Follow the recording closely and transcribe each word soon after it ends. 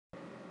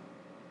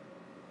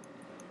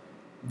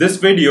This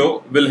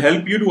video will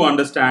help you to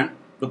understand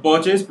the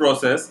purchase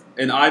process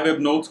in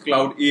iWeb Notes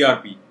Cloud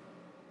ERP.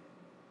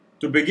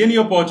 To begin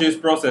your purchase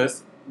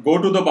process, go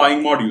to the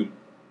Buying module.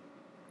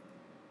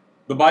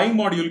 The Buying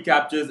module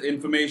captures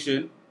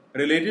information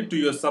related to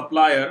your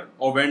supplier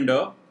or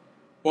vendor,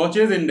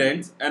 purchase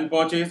indents, and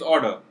purchase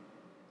order.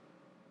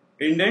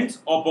 Indents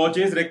or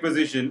purchase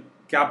requisition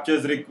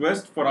captures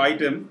requests for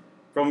items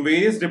from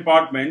various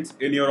departments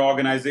in your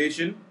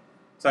organization,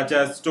 such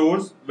as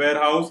stores,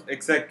 warehouse,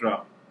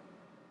 etc.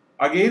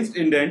 Against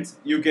indents,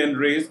 you can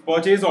raise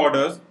purchase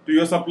orders to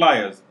your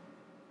suppliers.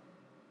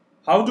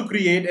 How to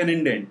create an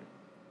indent?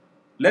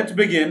 Let's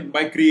begin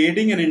by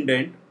creating an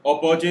indent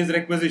or purchase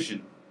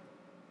requisition.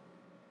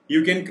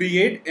 You can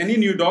create any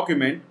new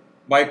document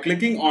by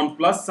clicking on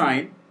plus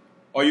sign,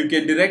 or you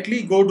can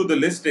directly go to the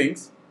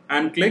listings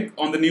and click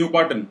on the new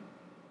button.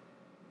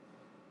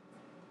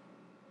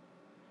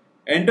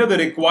 Enter the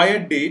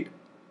required date,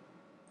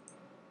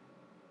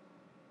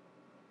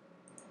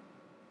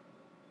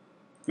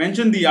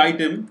 mention the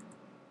item,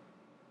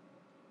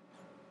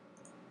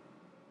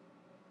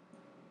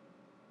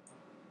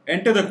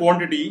 enter the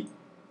quantity.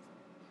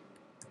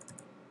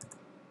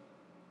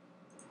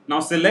 Now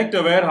select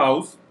a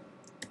warehouse,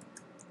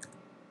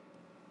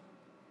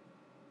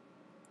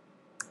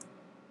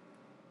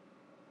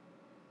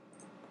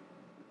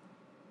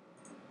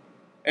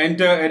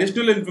 enter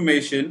additional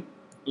information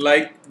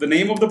like the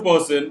name of the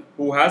person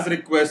who has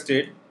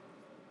requested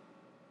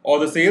or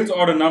the sales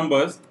order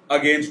numbers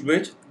against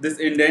which this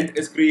indent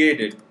is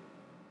created.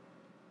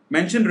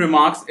 Mention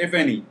remarks if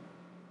any.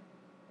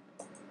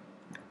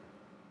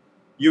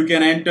 You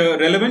can enter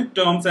relevant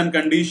terms and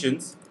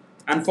conditions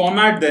and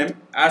format them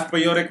as per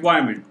your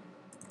requirement.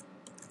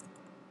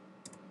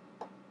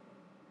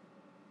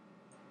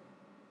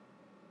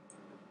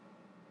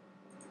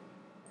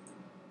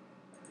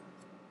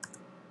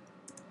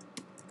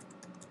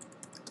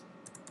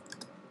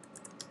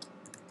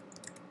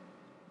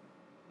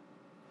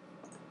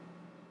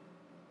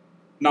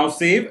 Now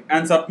save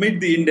and submit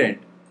the indent.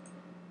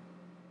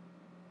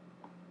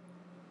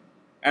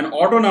 An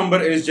auto number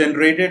is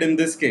generated in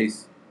this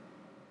case.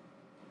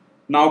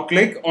 Now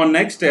click on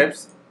Next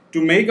Steps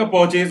to make a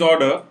purchase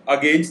order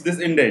against this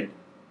indent.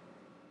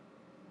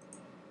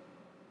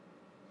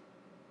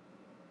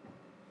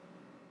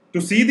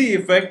 To see the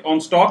effect on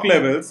stock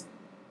levels,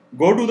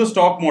 go to the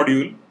Stock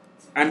module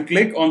and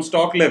click on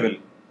Stock Level.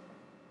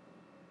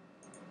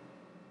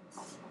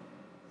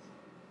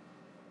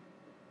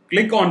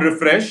 Click on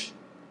Refresh.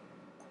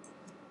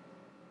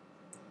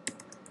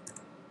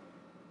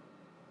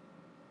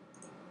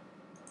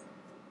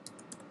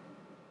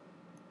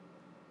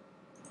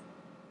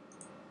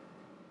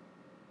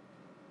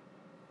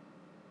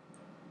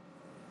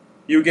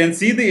 You can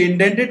see the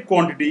indented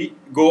quantity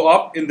go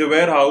up in the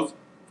warehouse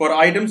for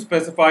items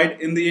specified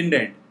in the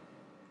indent.